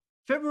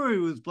February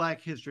was Black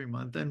History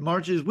Month, and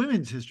March is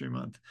Women's History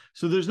Month,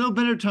 so there's no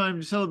better time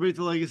to celebrate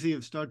the legacy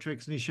of Star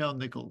Trek's Nichelle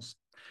Nichols.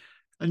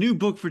 A new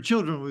book for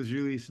children was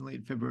released in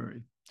late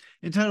February.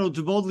 Entitled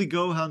To Boldly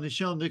Go How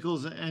Nichelle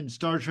Nichols and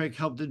Star Trek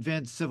Helped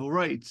Advance Civil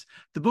Rights,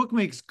 the book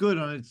makes good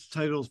on its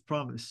title's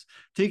promise,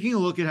 taking a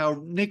look at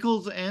how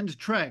Nichols and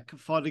Trek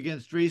fought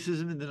against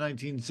racism in the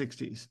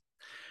 1960s.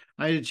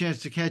 I had a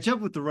chance to catch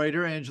up with the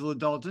writer Angela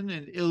Dalton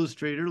and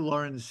illustrator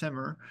Lauren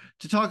Semmer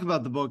to talk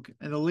about the book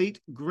and the late,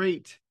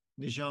 great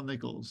Nichelle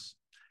Nichols.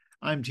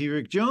 I'm T.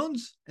 Rick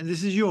Jones, and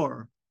this is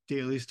your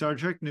Daily Star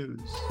Trek News.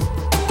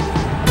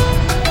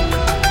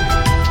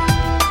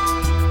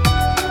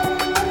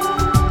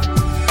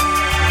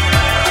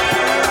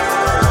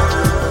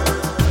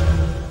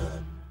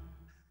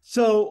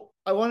 So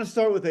I want to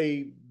start with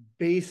a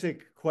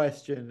basic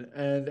question.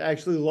 And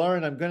actually,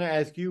 Lauren, I'm going to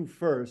ask you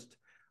first.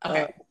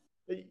 Okay.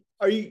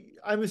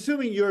 I'm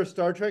assuming you're a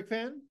Star Trek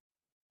fan?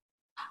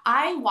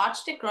 I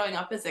watched it growing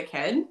up as a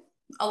kid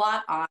a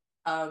lot on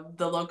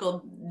the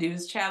local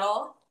news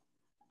channel.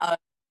 It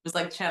was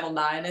like Channel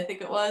 9, I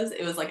think it was.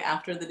 It was like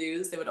after the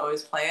news, they would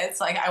always play it.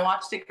 So like I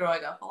watched it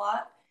growing up a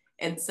lot.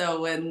 And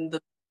so when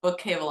the book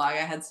came along,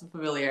 I had some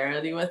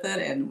familiarity with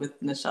it and with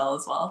Nichelle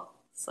as well.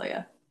 So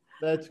yeah.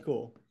 That's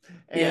cool.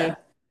 And Yeah.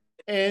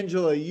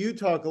 Angela, you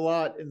talk a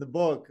lot in the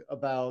book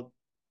about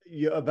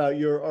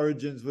your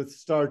origins with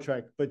Star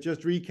Trek, but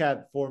just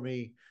recap for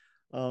me.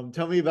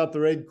 Tell me about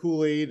the red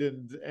Kool-Aid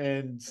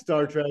and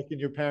Star Trek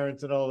and your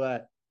parents and all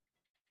that.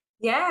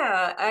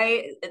 Yeah,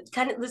 I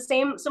kind of the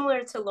same,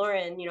 similar to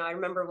Lauren. I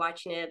remember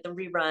watching it, the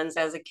reruns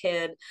as a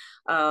kid.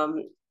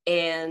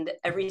 And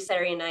every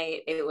Saturday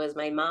night, it was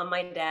my mom,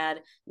 my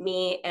dad,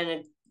 me, and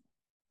a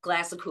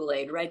glass of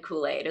Kool-Aid, red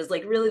Kool-Aid. It was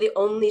like really the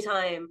only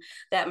time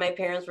that my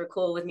parents were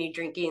cool with me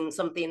drinking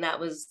something that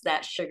was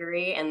that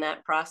sugary and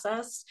that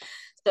processed.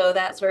 So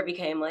that's where it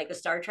became like a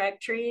Star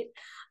Trek treat.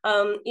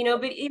 But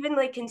even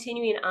like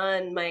continuing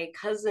on, my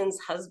cousin's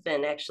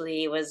husband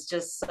actually was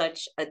just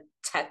such a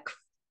tech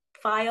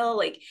file.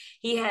 Like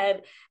he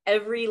had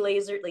every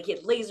laser, like he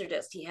had laser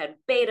disc, he had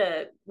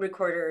beta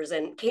recorders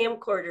and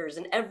camcorders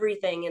and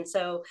everything. And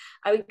so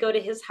I would go to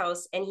his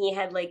house and he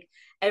had like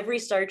every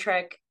Star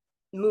Trek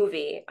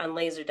movie on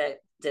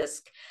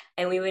disc,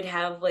 and we would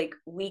have like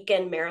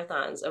weekend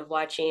marathons of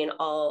watching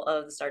all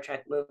of the Star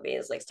Trek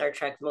movies, like Star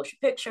Trek motion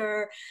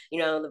picture,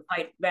 the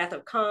Wrath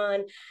of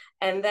Khan.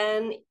 And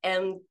then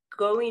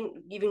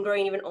growing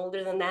even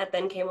older than that,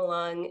 then came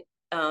along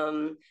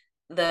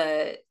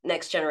the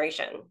Next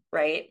Generation,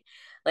 right?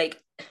 Like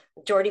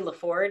Geordie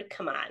LaFord,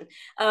 come on.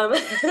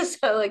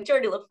 So like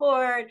Geordie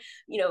LaFord,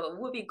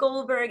 Whoopi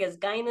Goldberg as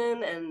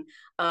Guinan,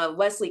 and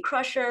Wesley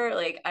Crusher.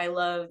 Like I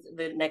loved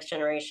the Next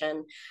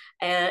Generation.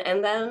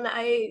 And then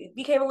I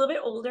became a little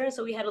bit older, and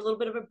so we had a little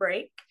bit of a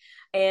break.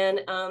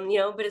 And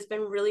but it's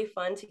been really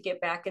fun to get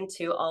back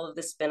into all of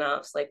the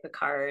spin-offs like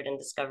Picard and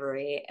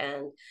Discovery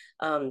and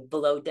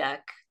Below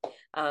Deck.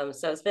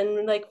 So it's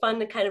been like fun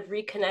to kind of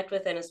reconnect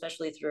with it,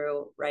 especially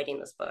through writing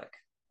this book.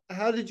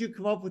 How did you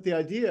come up with the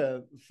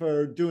idea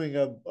for doing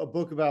a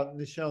book about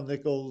Nichelle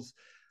Nichols,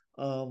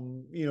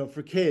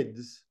 for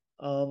kids?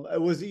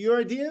 Was it your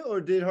idea,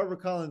 or did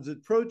HarperCollins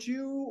approach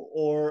you,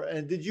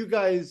 and did you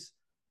guys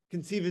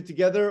conceive it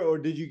together, or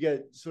did you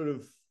get sort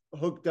of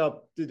hooked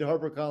up? Did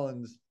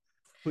HarperCollins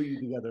put you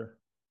together?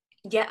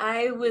 Yeah,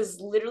 I was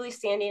literally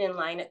standing in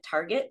line at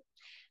Target,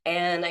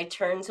 and I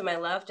turned to my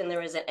left and there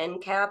was an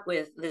end cap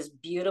with this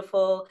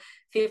beautiful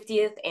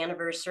 50th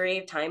anniversary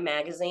of Time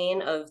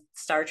magazine of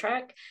Star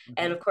Trek. Mm-hmm.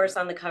 And of course,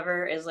 on the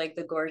cover is like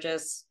the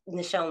gorgeous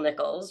Nichelle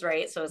Nichols,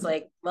 right? So it's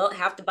like, well,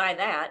 have to buy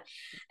that.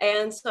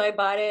 And so I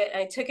bought it,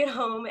 I took it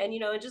home, and,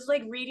 just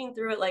like reading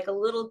through it like a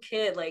little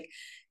kid, like,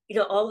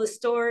 all the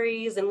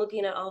stories and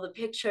looking at all the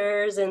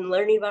pictures and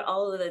learning about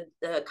all of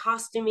the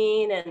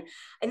costuming,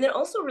 and then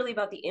also really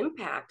about the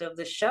impact of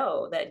the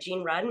show that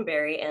Gene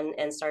Roddenberry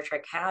and Star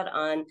Trek had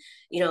on,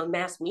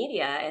 mass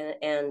media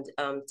and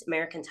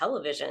American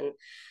television.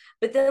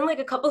 But then like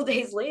a couple of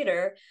days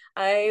later,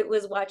 I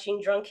was watching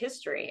Drunk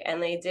History,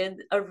 and they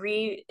did a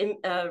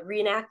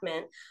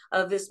reenactment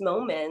of this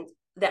moment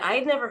that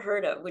I'd never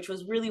heard of, which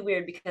was really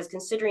weird because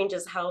considering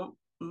just how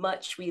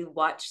much we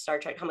watch Star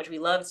Trek, how much we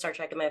love Star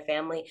Trek in my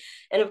family.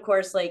 And of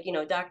course, like,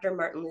 Dr.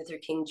 Martin Luther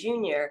King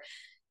Jr.,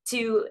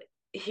 to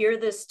hear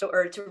this story,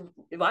 or to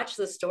watch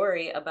the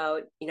story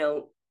about,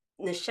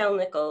 Nichelle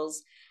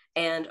Nichols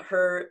and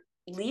her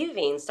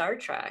leaving Star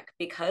Trek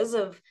because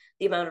of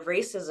the amount of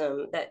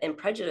racism and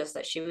prejudice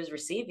that she was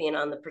receiving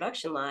on the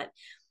production lot.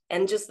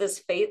 And just this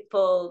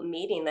faithful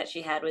meeting that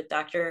she had with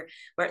Dr.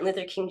 Martin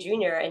Luther King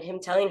Jr. and him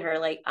telling her,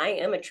 like, I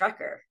am a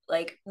trucker.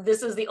 Like,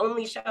 this is the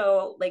only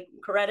show, like,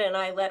 Coretta and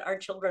I let our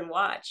children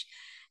watch.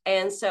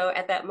 And so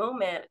at that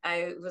moment,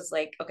 I was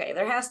like, okay,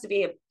 there has to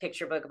be a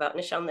picture book about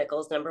Nichelle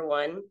Nichols, number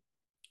one.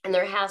 And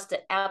there has to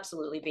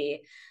absolutely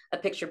be a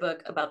picture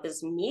book about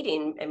this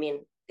meeting. I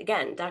mean,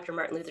 again, Dr.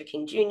 Martin Luther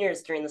King Jr.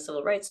 is during the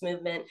Civil Rights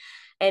Movement.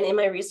 And in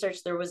my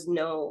research, there was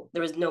no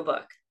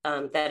book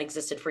that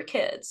existed for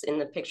kids in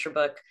the picture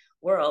book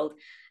world.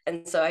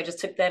 And so I just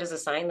took that as a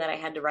sign that I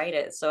had to write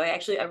it. So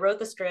I wrote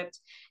the script,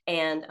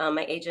 and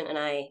my agent and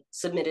I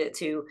submitted it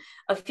to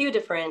a few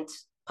different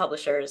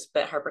publishers,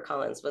 but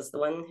HarperCollins was the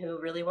one who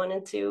really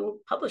wanted to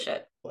publish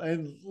it.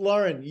 And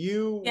Lauren,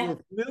 you Yeah. were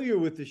familiar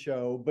with the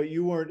show, but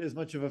you weren't as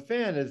much of a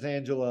fan as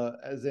Angela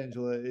is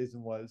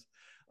and was.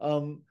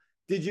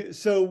 Did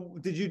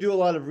you do a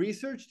lot of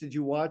research? Did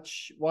you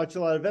watch a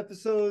lot of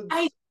episodes?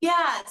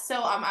 Yeah.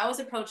 So I was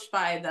approached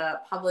by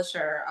the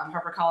publisher,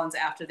 HarperCollins,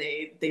 after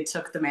they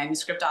took the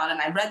manuscript on,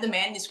 and I read the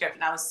manuscript,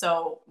 and I was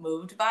so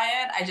moved by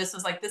it. I just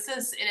was like,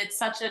 it's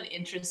such an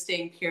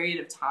interesting period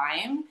of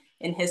time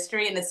in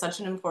history, and it's such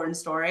an important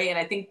story. And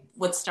I think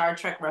what Star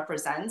Trek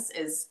represents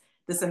is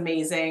this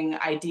amazing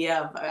idea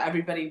of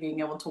everybody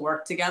being able to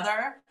work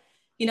together.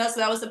 So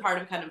that was the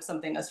part of kind of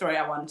a story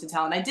I wanted to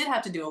tell. And I did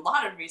have to do a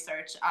lot of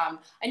research.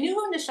 I knew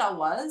who Nichelle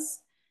was,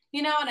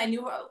 and I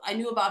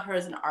knew about her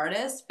as an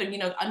artist, but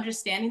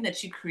understanding that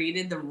she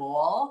created the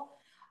role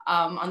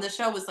on the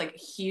show was like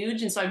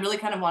huge. And so I really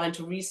kind of wanted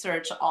to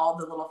research all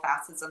the little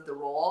facets of the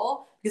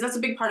role, because that's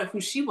a big part of who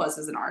she was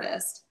as an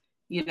artist.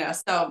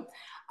 So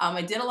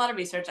I did a lot of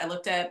research. I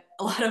looked at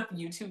a lot of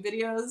YouTube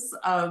videos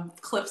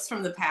of clips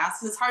from the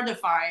past. It's hard to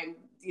find,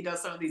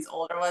 some of these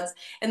older ones.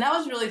 And that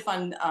was really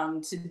fun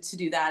to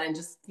do that. And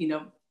just,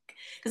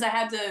 because I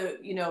had to,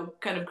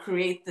 kind of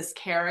create this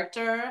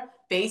character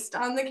based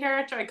on the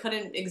character. I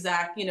couldn't you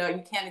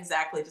can't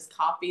exactly just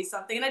copy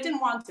something. And I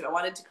didn't want to. I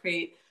wanted to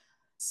create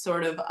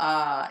sort of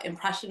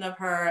impression of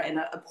her and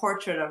a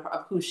portrait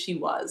of who she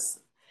was.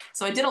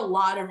 So I did a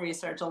lot of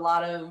research, a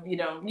lot of,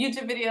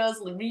 YouTube videos,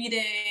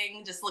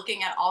 reading, just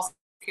looking at all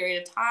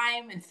period of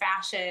time and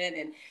fashion,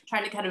 and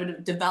trying to kind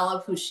of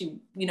develop who she,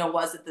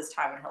 was at this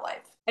time in her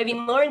life. I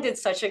mean, Lauren did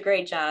such a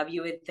great job.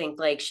 You would think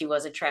like she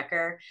was a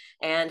Trekker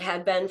and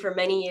had been for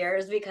many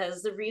years,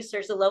 because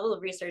the level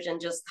of research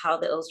and just how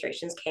the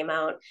illustrations came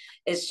out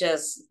is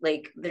just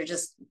like, they're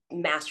just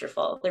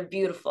masterful. They're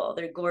beautiful.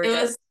 They're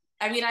gorgeous.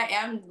 I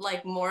am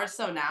like more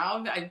so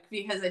now,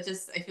 because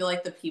I feel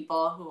like the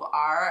people who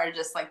are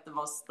just like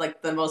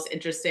the most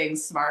interesting,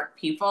 smart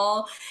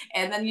people.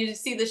 And then you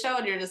just see the show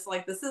and you're just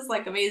like, this is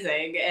like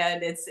amazing.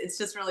 And it's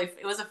just really,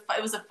 it was a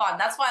fun.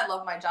 That's why I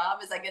love my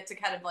job, is I get to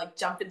kind of like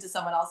jump into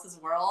someone else's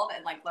world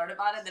and like learn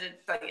about it.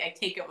 Then I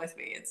take it with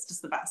me. It's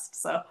just the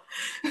best. So.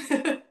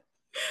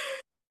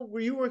 Were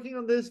you working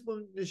on this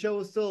when Nichelle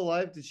was still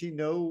alive? Did she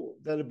know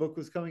that a book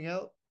was coming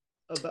out,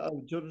 about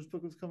a children's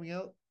book was coming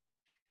out?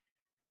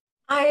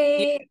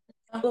 Oh,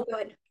 go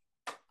ahead.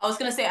 I was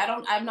gonna say,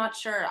 I'm not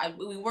sure. I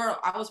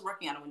was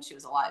working on it when she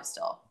was alive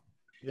still.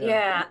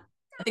 Yeah.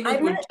 I think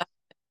it was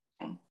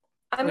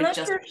I'm not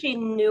sure if she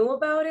knew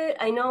about it.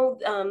 I know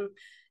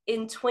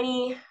in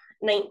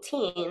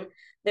 2019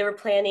 they were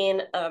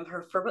planning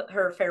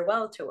her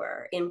farewell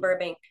tour in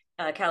Burbank,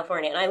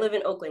 California, and I live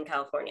in Oakland,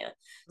 California.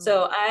 Mm-hmm.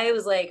 So I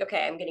was like,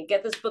 okay, I'm gonna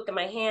get this book in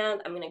my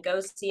hand. I'm gonna go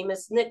see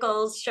Miss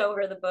Nichols, show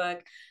her the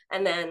book,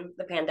 and then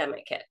the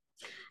pandemic hit.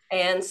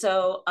 And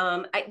so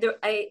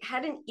I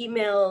had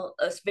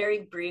a very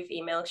brief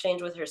email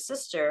exchange with her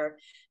sister,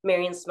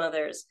 Marion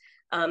Smothers,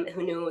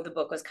 who knew the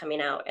book was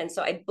coming out. And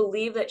so I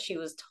believe that she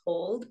was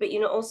told, but,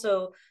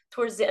 also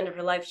towards the end of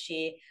her life,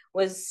 she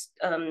was,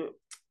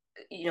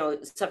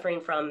 suffering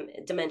from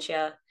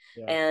dementia.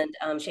 Yeah.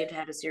 And she had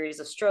had a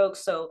series of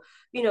strokes. So,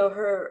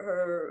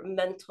 her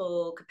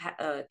mental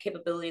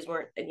capabilities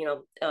weren't,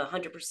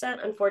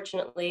 100%,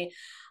 unfortunately.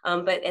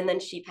 And then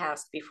she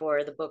passed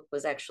before the book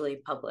was actually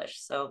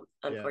published. So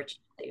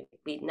unfortunately,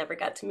 we never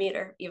got to meet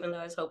her, even though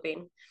I was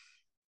hoping.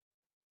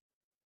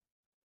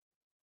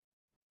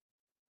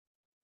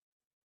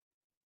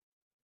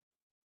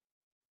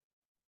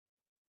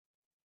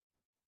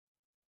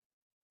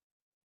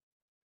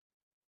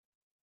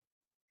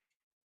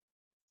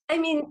 I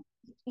mean,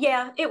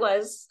 yeah, it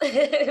was.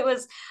 It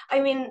was.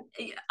 I mean,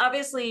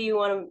 obviously, you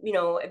want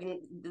to,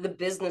 the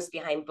business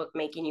behind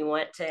bookmaking, you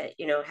want to,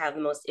 have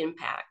the most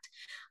impact.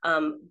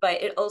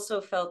 But it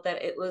also felt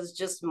that it was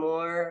just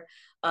more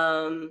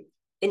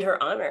in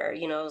her honor.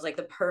 It was like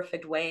the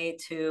perfect way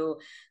to.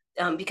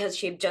 Because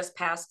she had just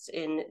passed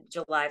in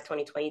July of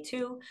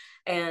 2022,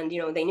 and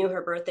they knew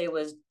her birthday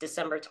was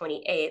December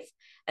 28th,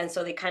 and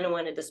so they kind of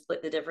wanted to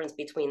split the difference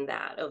between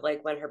that, of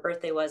like when her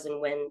birthday was and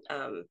when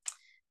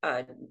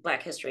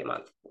Black History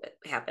Month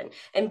happened.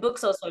 And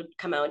books also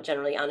come out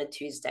generally on a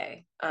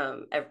Tuesday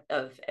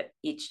of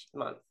each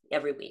month,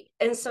 every week.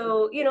 And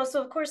so,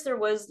 so of course there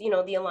was,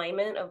 the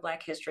alignment of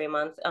Black History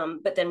Month,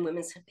 but then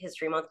Women's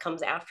History Month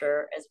comes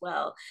after as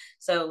well.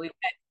 So we've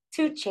got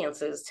two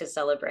chances to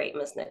celebrate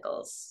Miss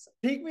Nichols.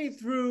 Take me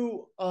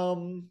through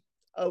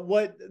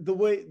what the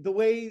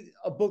way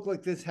a book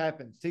like this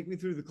happens. Take me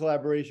through the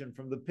collaboration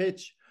from the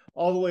pitch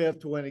all the way up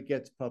to when it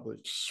gets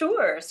published.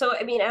 Sure. So,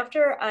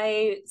 after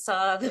I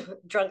saw the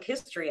Drunk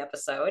History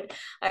episode,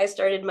 I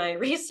started my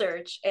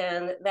research,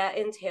 and that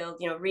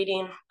entailed,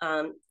 reading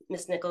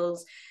Miss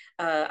Nichols'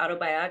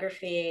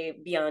 autobiography,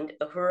 Beyond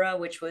Uhura,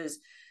 which was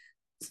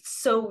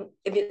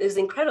it was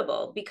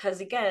incredible,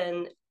 because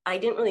again, I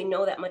didn't really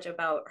know that much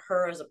about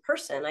her as a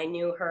person. I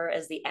knew her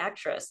as the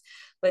actress,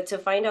 but to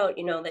find out,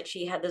 you know, that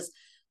she had this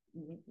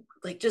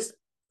like just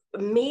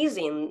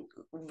amazing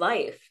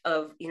life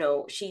of, you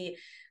know, she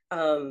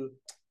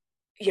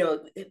you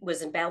know,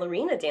 was a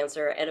ballerina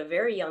dancer at a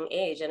very young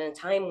age, and in a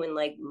time when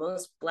like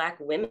most Black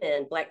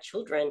women, Black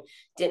children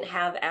didn't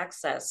have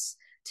access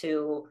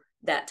to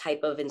that type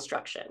of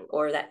instruction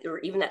or that, or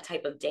even that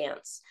type of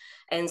dance.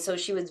 And so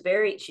she was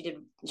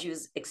she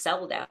was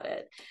excelled at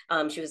it.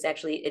 She was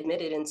actually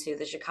admitted into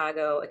the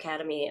Chicago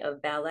Academy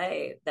of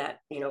Ballet,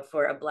 that, you know,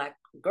 for a Black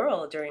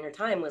girl during her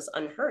time was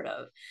unheard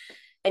of.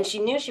 And she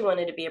knew she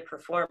wanted to be a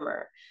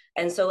performer.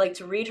 And so like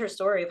to read her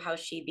story of how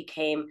she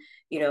became,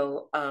 you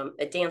know,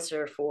 a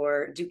dancer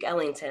for Duke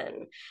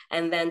Ellington,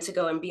 and then to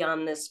go and be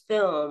on this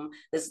film,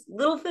 this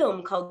little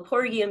film called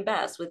Porgy and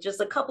Bess, with just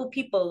a couple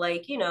people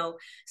like, you know,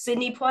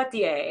 Sidney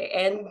Poitier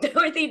and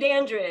Dorothy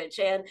Dandridge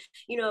and,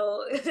 you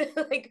know,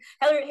 like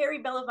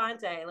Harry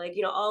Belafonte, like,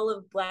 you know, all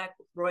of Black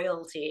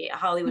royalty,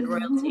 Hollywood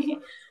royalty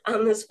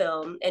on this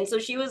film. And so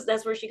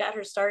that's where she got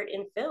her start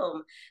in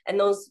film. And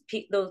those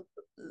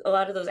a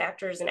lot of those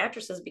actors and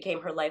actresses became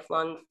her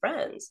lifelong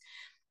friends.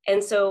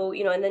 And so,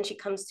 you know, and then she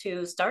comes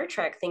to Star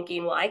Trek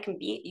thinking, well, I can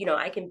be, you know,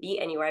 I can be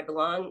anywhere, I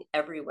belong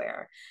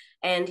everywhere.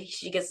 And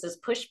she gets this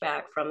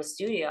pushback from a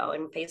studio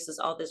and faces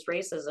all this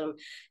racism.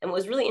 And what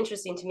was really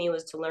interesting to me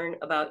was to learn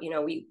about, you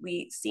know,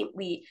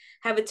 we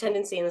have a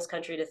tendency in this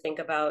country to think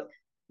about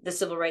the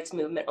civil rights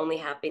movement only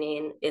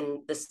happening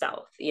in the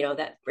South, you know,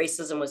 that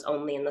racism was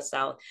only in the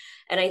South.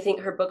 And I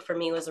think her book for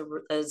me was a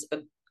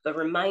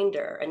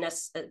reminder,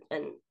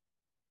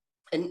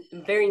 a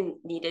very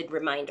needed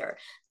reminder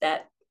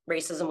that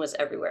racism was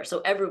everywhere.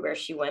 So everywhere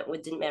she went,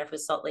 it didn't matter if it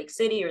was Salt Lake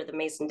City or the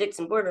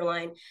Mason-Dixon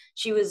borderline,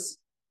 she was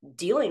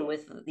dealing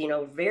with, you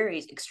know, very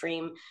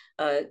extreme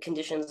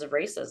conditions of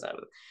racism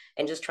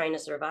and just trying to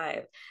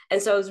survive.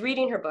 And so I was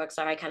reading her book.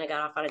 Sorry, I kind of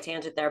got off on a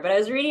tangent there, but I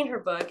was reading her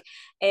book,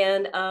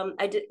 and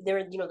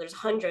you know, there's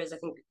hundreds, I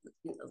think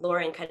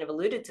Lauren kind of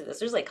alluded to this,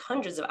 there's like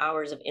hundreds of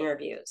hours of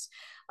interviews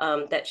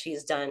that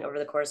she's done over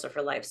the course of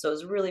her life. So it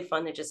was really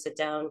fun to just sit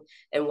down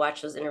and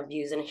watch those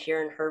interviews and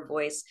hearing her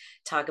voice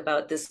talk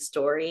about this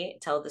story,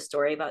 tell the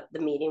story about the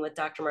meeting with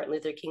Dr. Martin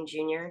Luther King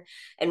Jr.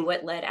 and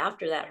what led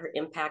after that, her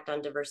impact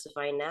on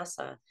diversifying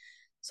NASA.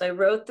 So I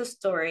wrote the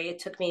story. It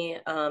took me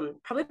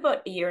probably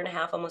about a year and a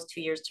half, almost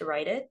 2 years to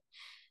write it.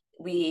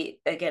 We,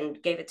 again,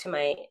 gave it to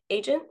my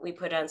agent. We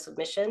put it on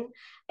submission,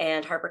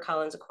 and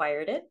HarperCollins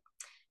acquired it.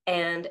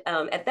 And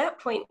at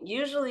that point,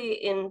 usually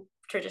in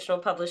traditional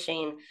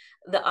publishing,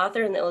 the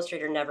author and the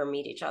illustrator never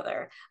meet each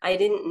other. I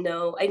didn't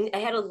know, I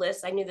had a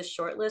list, I knew the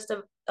short list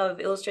of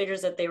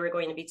illustrators that they were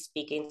going to be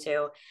speaking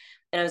to.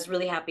 And I was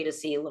really happy to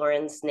see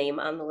Lauren's name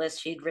on the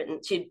list. She'd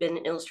been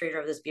an illustrator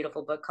of this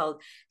beautiful book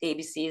called The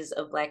ABCs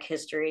of Black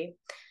History.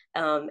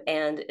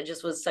 And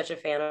just was such a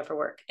fan of her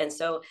work. And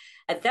so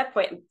at that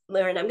point,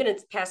 Lauren, I'm going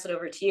to pass it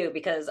over to you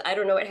because I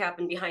don't know what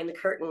happened behind the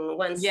curtain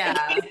once.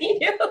 Yeah.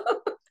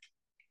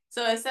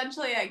 So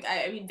essentially,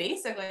 I mean,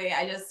 basically,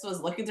 I just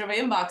was looking through my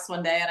inbox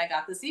one day and I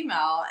got this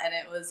email, and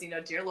it was, you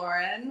know, dear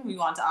Lauren, we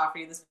want to offer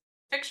you this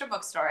picture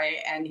book story,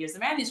 and here's the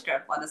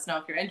manuscript. Let us know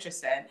if you're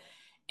interested.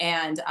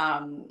 And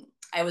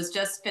I was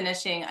just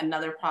finishing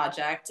another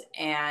project,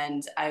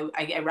 and I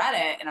read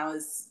it, and I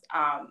was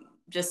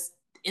just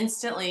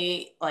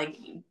instantly like,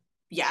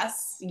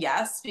 yes,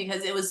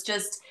 because it was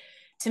just,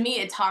 to me,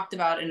 it talked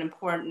about an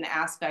important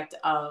aspect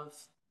of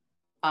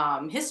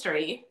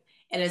history.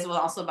 And it was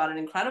also about an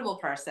incredible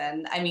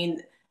person. I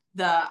mean,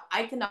 the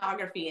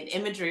iconography and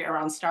imagery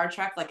around Star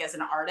Trek, like as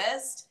an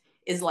artist,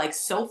 is like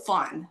so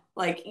fun.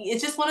 Like,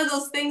 it's just one of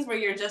those things where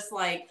you're just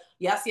like,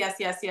 yes.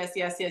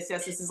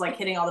 This is like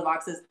hitting all the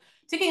boxes,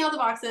 ticking all the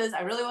boxes. I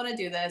really want to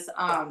do this.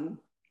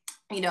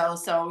 You know,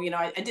 so, you know,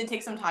 I did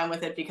take some time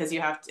with it because you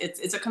have to,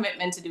 it's a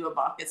commitment to do a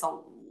book. It's a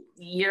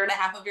year and a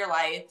half of your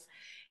life.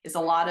 It's a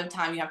lot of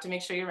time. You have to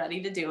make sure you're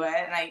ready to do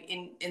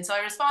it. And so I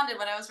responded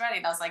when I was ready,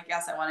 and I was like,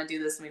 yes, I want to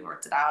do this. And we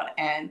worked it out.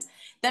 And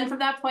then from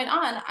that point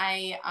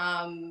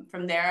on,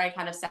 from there, I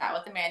kind of sat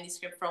with the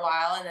manuscript for a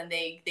while, and then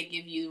they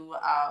give you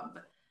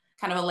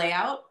kind of a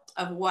layout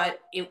of what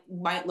it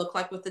might look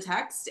like with the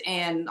text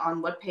and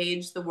on what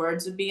page the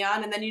words would be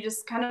on. And then you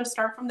just kind of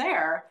start from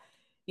there.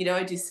 You know,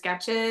 I do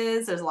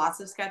sketches. There's lots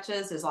of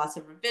sketches. There's lots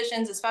of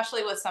revisions,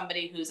 especially with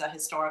somebody who's a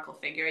historical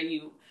figure.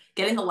 You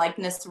getting the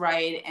likeness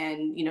right,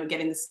 and, you know,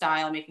 getting the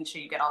style, making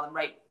sure you get all the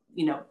right,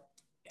 you know,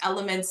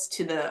 elements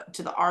to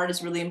the art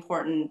is really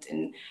important.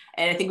 And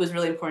I think it was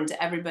really important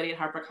to everybody at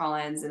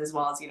HarperCollins, and as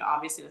well as, you know,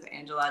 obviously with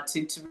Angela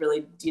to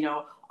really, you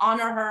know,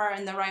 honor her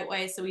in the right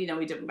way. So, you know,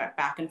 we did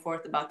back and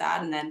forth about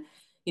that. And then,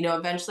 you know,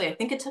 eventually, I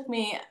think it took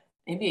me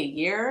maybe a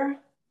year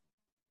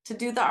to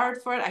do the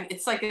art for it.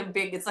 It's like I don't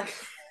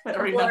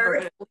remember,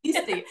 at least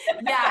I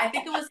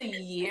think it was a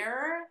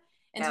year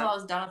until I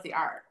was done with the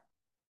art.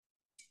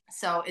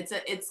 So it's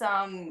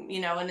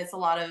you know, and it's a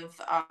lot of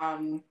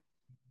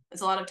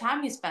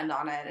time you spend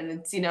on it, and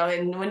it's, you know,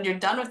 and when you're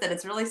done with it,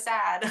 it's really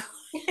sad.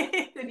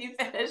 When you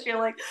finish, you're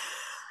like,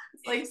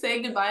 It's like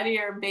saying goodbye to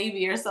your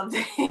baby or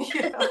something,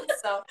 you know.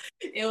 So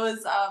it was,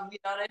 you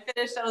know, and I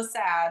finished. I was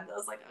sad. I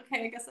was like,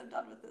 okay, I guess I'm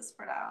done with this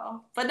for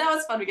now. But now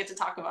it's fun. We get to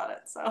talk about it.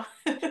 So, so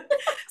that's kind of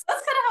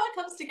how it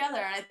comes together.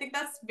 And I think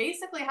that's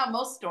basically how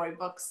most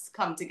storybooks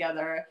come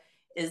together.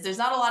 Is there's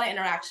not a lot of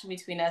interaction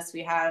between us.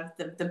 We have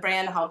the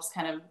brand helps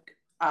kind of,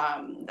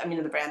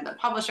 the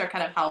publisher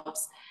kind of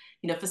helps,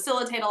 you know,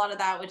 facilitate a lot of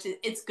that, which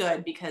it's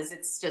good because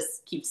it's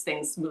just keeps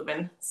things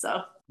moving.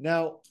 So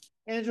now,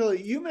 Angela,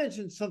 you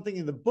mentioned something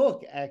in the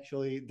book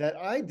actually that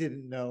I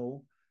didn't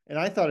know, and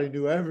I thought I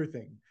knew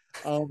everything.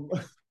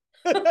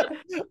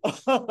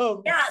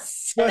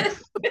 Yes. But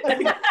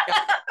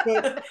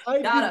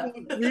I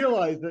didn't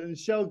realize that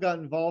Nichelle got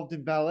involved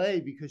in ballet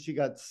because she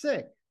got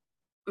sick.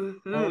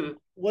 Mm-hmm.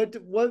 What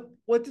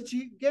did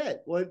she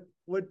get?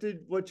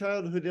 What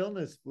childhood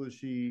illness did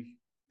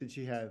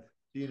she have?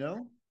 Do you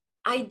know?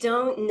 I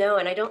don't know.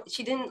 And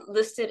she didn't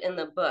list it in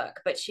the book,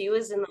 but she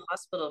was in the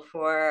hospital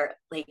for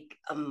like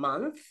a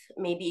month,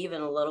 maybe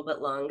even a little bit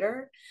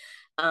longer.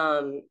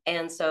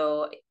 And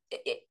so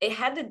it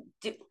had to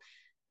do,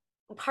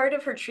 part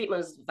of her treatment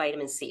was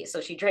vitamin C. So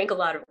she drank a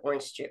lot of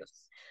orange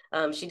juice.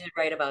 She did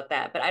write about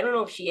that, but I don't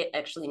know if she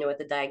actually knew what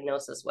the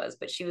diagnosis was,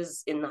 but she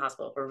was in the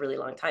hospital for a really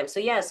long time. So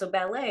yeah, so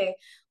ballet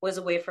was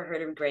a way for her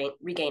to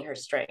regain her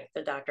strength.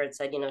 The doctor had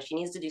said, you know, she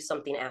needs to do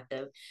something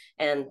active,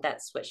 and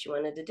that's what she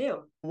wanted to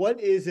do.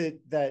 What is it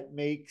that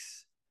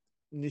makes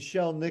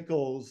Nichelle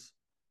Nichols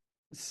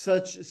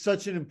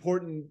such an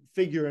important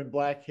figure in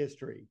Black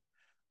history?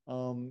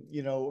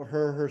 You know,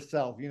 her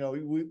herself. You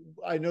know,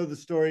 I know the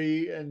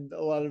story, and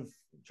a lot of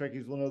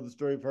Trekkies will know the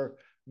story of her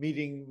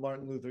meeting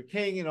Martin Luther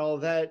King and all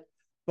of that.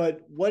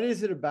 But what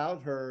is it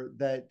about her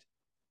that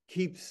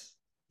keeps,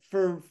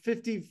 for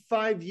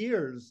 55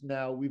 years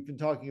now, we've been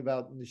talking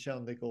about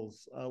Nichelle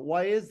Nichols?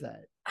 Why is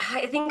that?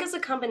 I think it's a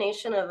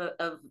combination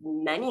of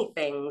many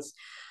things.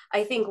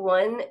 I think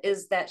one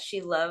is that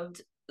she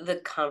loved the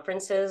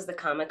conferences, the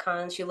Comic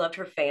Con. She loved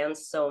her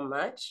fans so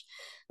much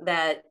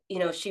that, you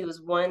know, she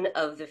was one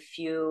of the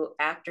few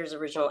actors,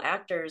 original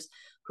actors,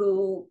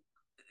 who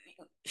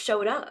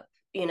showed up,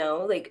 you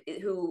know, like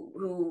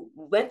who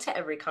went to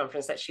every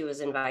conference that she was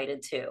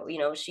invited to. You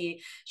know, she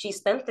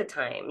spent the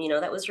time, you know,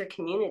 that was her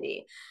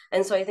community.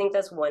 And so I think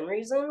that's one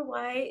reason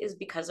why, is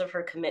because of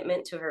her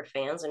commitment to her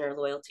fans and her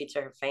loyalty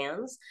to her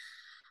fans.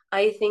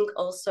 I think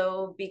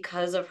also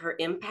because of her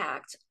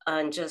impact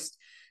on just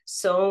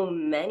so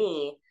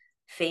many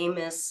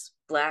famous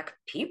Black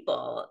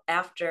people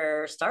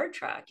after Star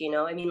Trek. You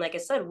know, I mean, like I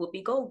said,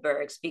 Whoopi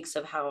Goldberg speaks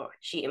of how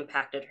she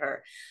impacted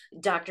her.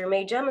 Dr.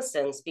 Mae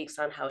Jemison speaks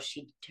on how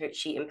she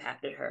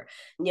impacted her.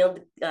 Neil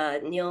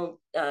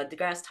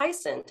deGrasse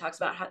Tyson talks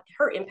about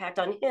her impact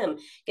on him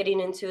getting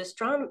into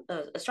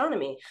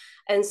astronomy.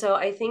 And so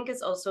I think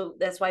it's also,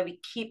 that's why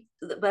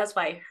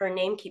her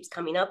name keeps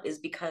coming up, is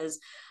because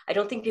I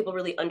don't think people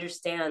really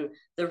understand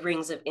the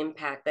rings of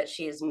impact that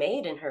she has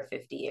made in her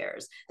 50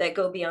 years that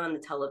go beyond the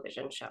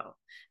television show.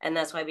 And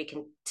that's why we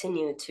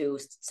continue to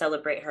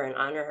celebrate her and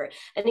honor her.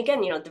 And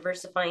again, you know,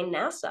 diversifying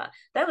NASA,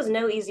 that was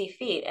no easy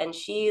feat. And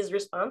she is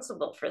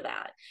responsible for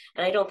that.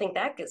 And I don't think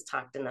that gets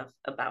talked enough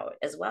about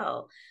as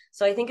well.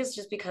 So I think it's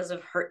just because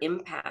of her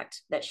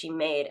impact that she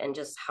made and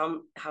just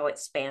how it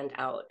spanned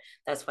out.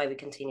 That's why we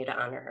continue to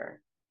honor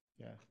her.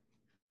 Yeah.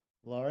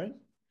 Lauren?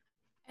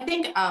 I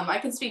think I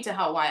can speak to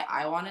why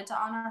I wanted to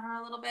honor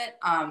her a little bit.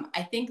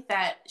 I think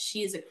that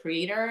she is a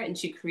creator and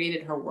she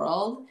created her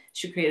world.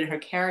 She created her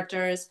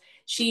characters.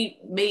 She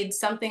made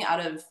something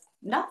out of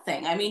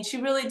nothing. I mean, she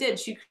really did.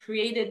 She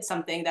created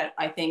something that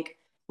I think,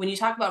 when you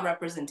talk about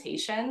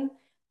representation,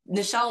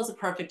 Nichelle is a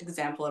perfect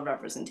example of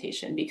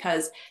representation,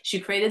 because she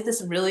created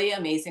this really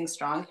amazing,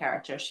 strong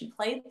character. She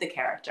played the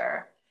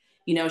character.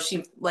 You know,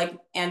 she, like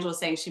Angela was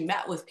saying, she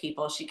met with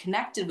people, she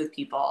connected with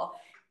people.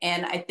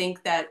 And I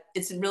think that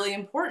it's really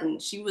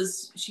important. She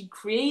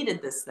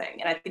created this thing.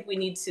 And I think we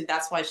need to,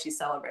 that's why she's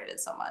celebrated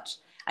so much.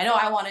 I know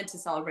I wanted to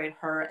celebrate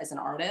her as an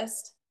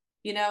artist,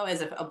 you know,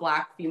 as a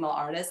Black female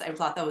artist. I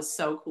thought that was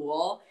so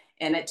cool.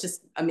 And it's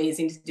just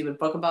amazing to do a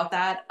book about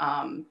that.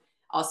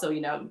 Also,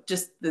 you know,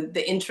 just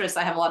the interest,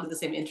 I have a lot of the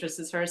same interests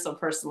as her. So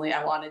personally,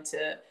 I wanted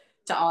to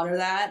honor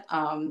that.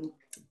 And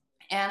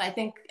I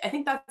think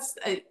that's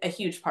a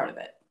huge part of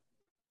it.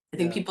 I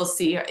think people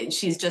see her,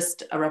 she's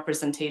just a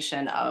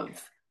representation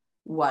of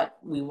what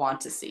we want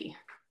to see,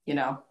 you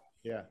know?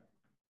 Yeah.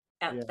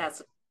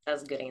 That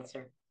was a good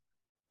answer.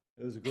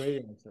 It was a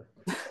great answer.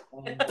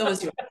 That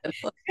was yours.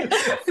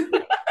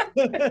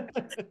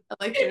 I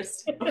like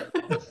yours too.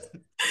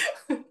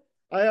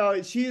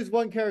 She is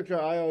one character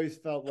I always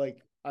felt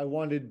like I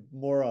wanted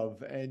more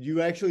of, and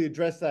you actually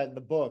address that in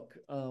the book.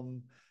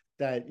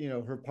 That, you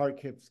know, her part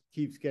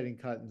keeps getting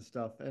cut and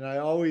stuff, and I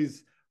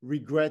always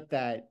regret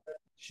that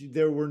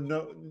there weren't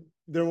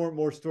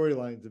more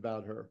storylines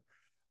about her.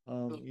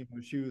 You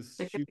know, she was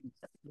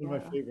one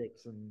of my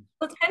favorites. And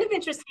well, it's kind of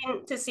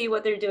interesting to see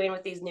what they're doing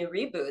with these new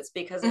reboots,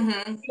 because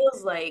it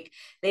feels like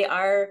they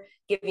are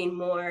giving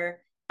more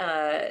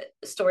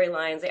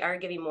storylines, they are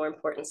giving more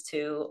importance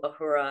to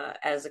Uhura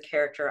as a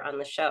character on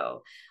the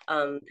show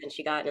than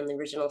she got in the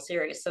original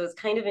series. So it's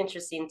kind of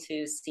interesting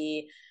to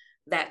see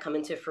that come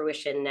into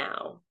fruition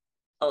now.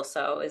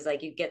 Also, is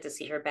like you get to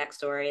see her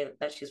backstory,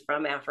 that she's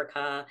from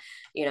Africa,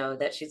 you know,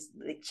 that she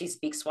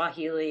speaks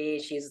Swahili,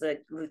 she's the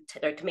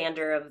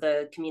commander of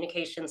the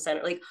communication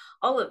center, like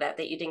all of that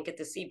you didn't get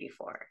to see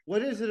before.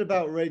 What is it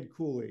about red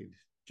Kool-Aid?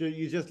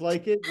 You just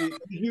like it?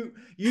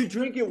 You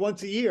drink it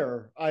once a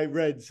year, I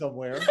read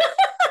somewhere.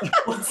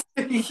 For one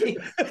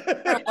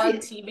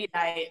TV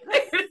night.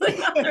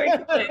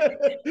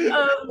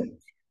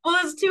 Well,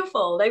 it's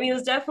twofold. I mean, it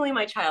was definitely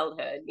my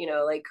childhood, you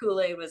know, like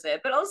Kool-Aid was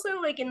it. But also,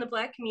 like in the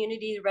Black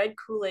community, red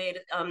Kool-Aid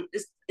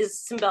is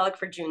symbolic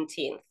for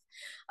Juneteenth.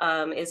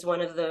 Is one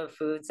of the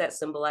foods that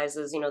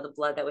symbolizes, you know, the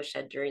blood that was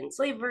shed during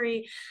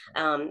slavery.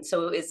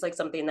 So it's like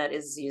something that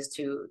is used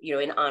to, you know,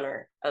 in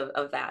honor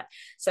of that.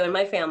 So in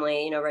my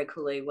family, you know, red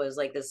Kool-Aid was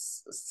like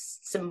this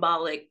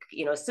symbolic,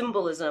 you know,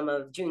 symbolism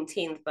of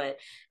Juneteenth,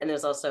 and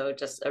there's also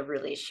just a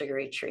really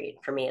sugary treat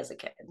for me as a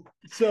kid.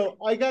 So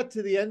I got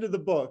to the end of the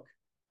book,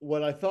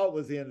 what I thought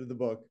was the end of the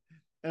book,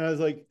 and I was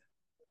like,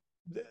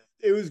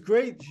 it was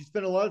great. She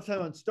spent a lot of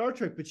time on Star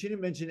Trek, but she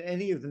didn't mention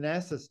any of the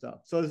NASA stuff.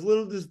 So I was a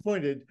little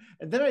disappointed.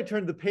 And then I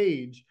turned the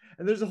page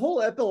and there's a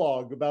whole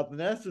epilogue about the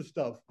NASA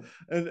stuff.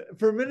 And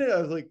for a minute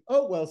I was like,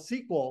 oh, well,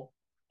 sequel.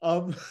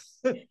 But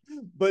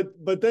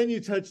then you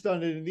touched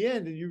on it in the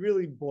end and you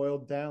really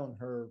boiled down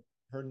her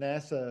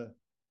NASA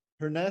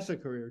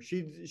career.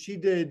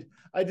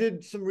 I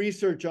did some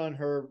research on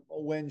her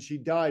when she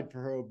died for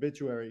her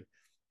obituary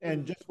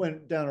and just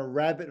went down a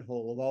rabbit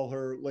hole of all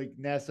her like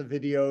NASA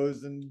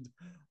videos and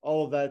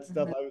all of that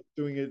stuff.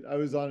 I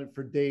was on it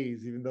for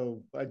days, even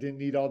though I didn't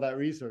need all that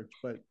research.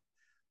 But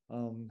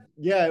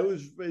yeah,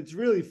 it's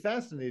really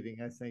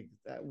fascinating, I think,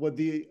 what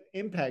the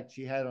impact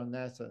she had on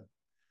NASA.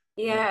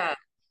 Yeah.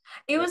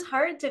 It was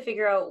hard to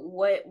figure out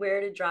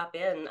where to drop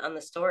in on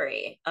the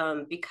story,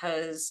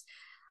 because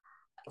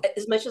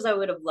as much as I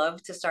would have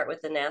loved to start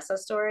with the NASA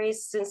story,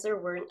 since there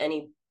weren't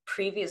any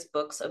previous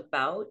books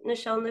about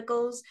Nichelle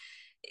Nichols,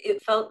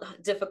 it felt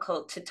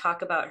difficult to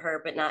talk about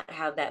her but not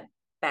have that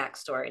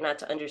backstory, not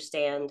to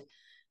understand,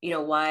 you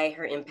know, why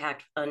her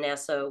impact on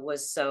NASA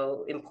was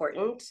so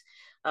important.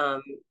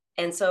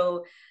 And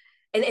so,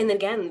 and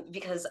again,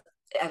 because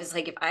I was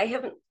like, if I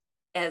haven't,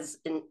 as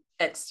an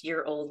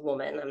X-year-old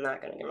woman, I'm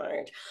not going to get my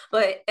age,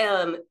 but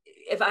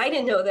if I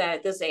didn't know that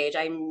at this age,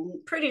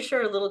 I'm pretty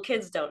sure little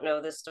kids don't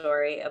know this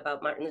story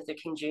about Martin Luther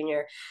King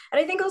Jr.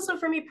 And I think also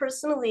for me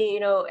personally,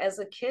 you know, as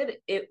a kid,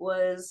 it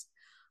was,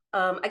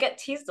 I got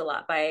teased a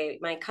lot by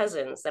my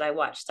cousins that I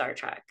watched Star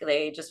Trek.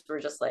 They just were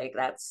just like,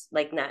 that's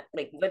like not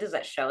like, what is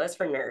that show? That's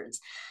for nerds.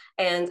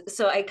 And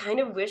so I kind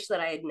of wish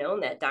that I had known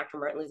that Dr.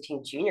 Martin Luther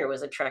King Jr.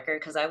 was a Trekker,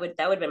 because that would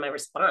have been my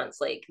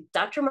response. Like,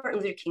 Dr. Martin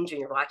Luther King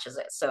Jr. watches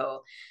it,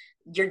 so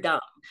you're dumb.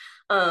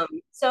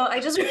 So I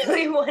just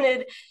really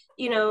wanted,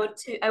 you know,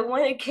 I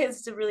wanted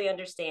kids to really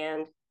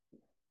understand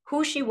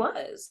who she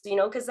was, you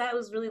know, because that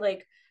was really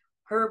like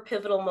her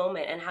pivotal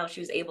moment and how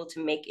she was able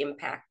to make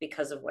impact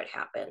because of what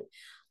happened.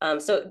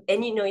 So,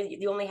 and you know,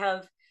 you only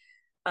have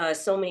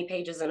so many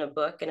pages in a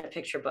book and a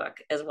picture book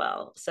as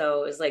well.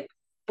 So it's like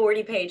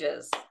 40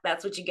 pages.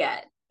 That's what you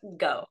get.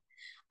 Go.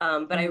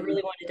 But I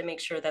really wanted to make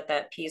sure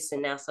that piece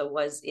in NASA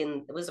was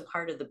a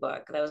part of the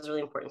book. That was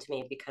really important to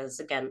me because,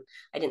 again,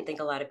 I didn't think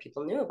a lot of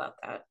people knew about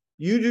that.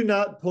 You do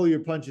not pull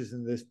your punches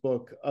in this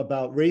book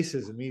about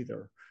racism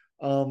either.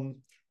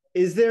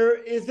 Is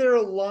there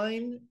a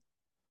line?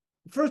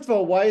 First of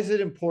all, why is it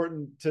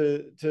important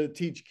to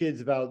teach kids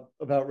about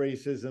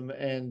racism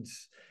and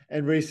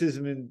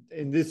racism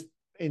in this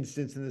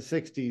instance in the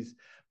 60s?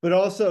 But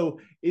also,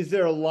 is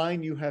there a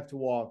line you have to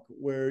walk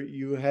where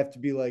you have to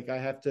be like, I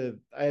have to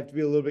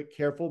be a little bit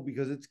careful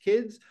because it's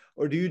kids,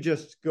 or do you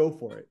just go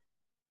for it?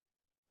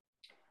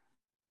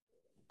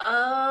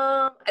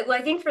 Well,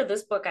 I think for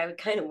this book, I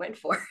kind of went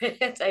for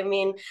it. I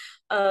mean,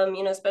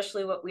 you know,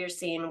 especially what we're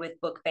seeing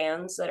with book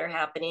bans that are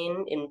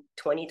happening in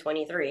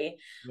 2023,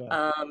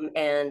 yeah.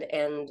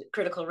 And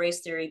critical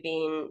race theory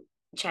being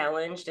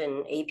challenged,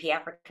 and AP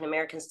African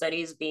American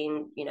Studies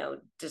being, you know,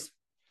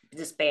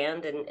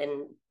 disbanded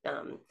and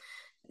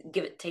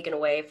taken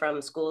away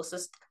from school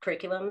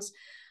curriculums.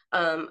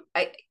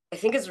 I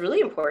think it's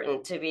really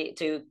important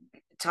to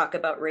talk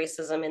about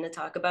racism and to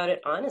talk about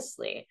it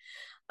honestly.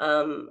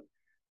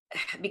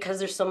 Because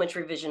there's so much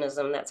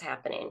revisionism that's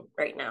happening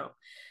right now.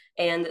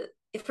 And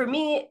for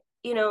me,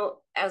 you know,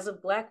 as a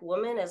Black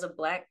woman, as a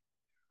Black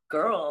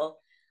girl,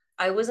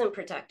 I wasn't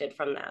protected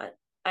from that.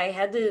 I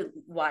had to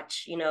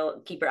watch, you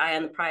know, keep your eye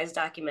on the prize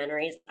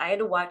documentaries. I had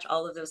to watch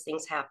all of those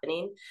things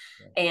happening.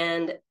 Yeah.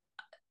 And,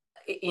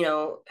 you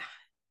know,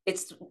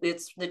 it's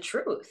the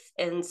truth.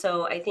 And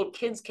so I think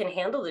kids can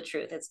handle the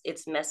truth.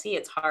 It's messy,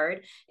 it's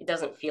hard, it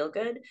doesn't feel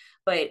good,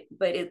 but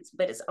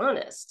it's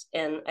honest.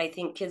 And I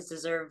think kids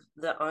deserve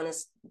that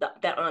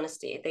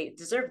honesty. They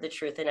deserve the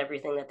truth in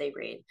everything that they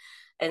read.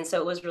 And so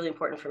it was really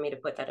important for me to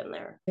put that in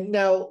there.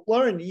 Now,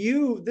 Lauren,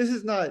 this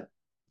is not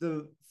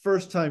the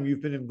first time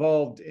you've been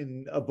involved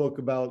in a book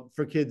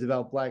for kids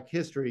about Black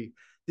history.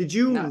 Did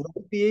you write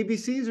the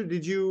ABCs or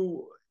did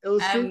you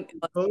illustrate?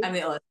 I'm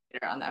the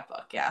illustrator on that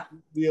book. Yeah.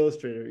 The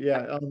illustrator.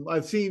 Yeah.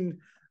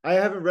 I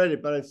haven't read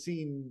it, but I've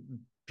seen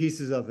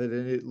pieces of it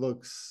and it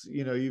looks,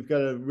 you've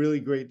got a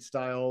really great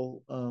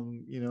style,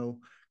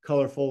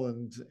 colorful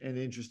and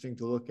interesting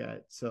to look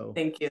at. So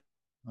thank you.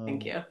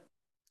 Thank you.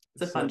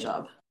 It's a fun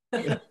job.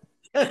 And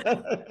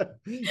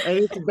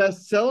it's a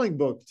best-selling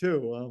book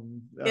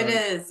too. It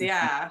is,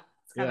 yeah.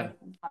 It's kind of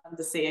fun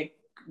to see it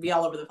be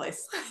all over the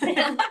place.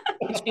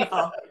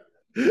 People.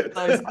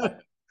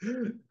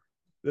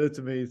 That's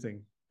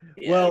amazing.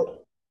 Yeah.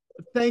 Well,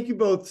 thank you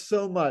both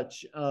so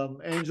much.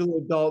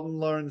 Angela, Dalton,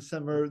 Lauren,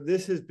 Semmer,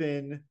 this has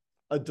been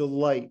a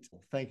delight.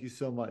 Thank you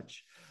so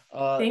much.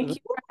 Thank you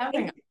for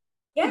having us.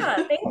 Yeah,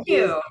 thank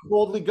you.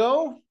 Boldly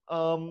Go,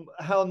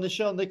 how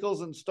Nichelle,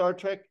 Nichols, and Star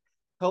Trek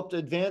helped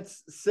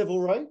advance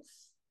civil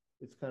rights.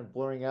 It's kind of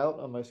blurring out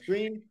on my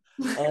screen.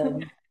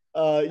 You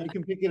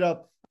can pick it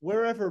up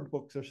wherever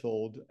books are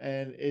sold,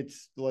 and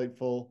it's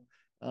delightful.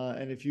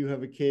 And if you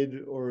have a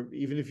kid, or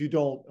even if you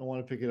don't and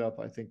want to pick it up,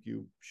 I think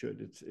you should.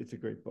 It's a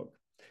great book.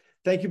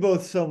 Thank you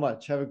both so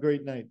much. Have a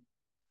great night.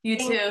 You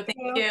too.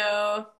 Thank you.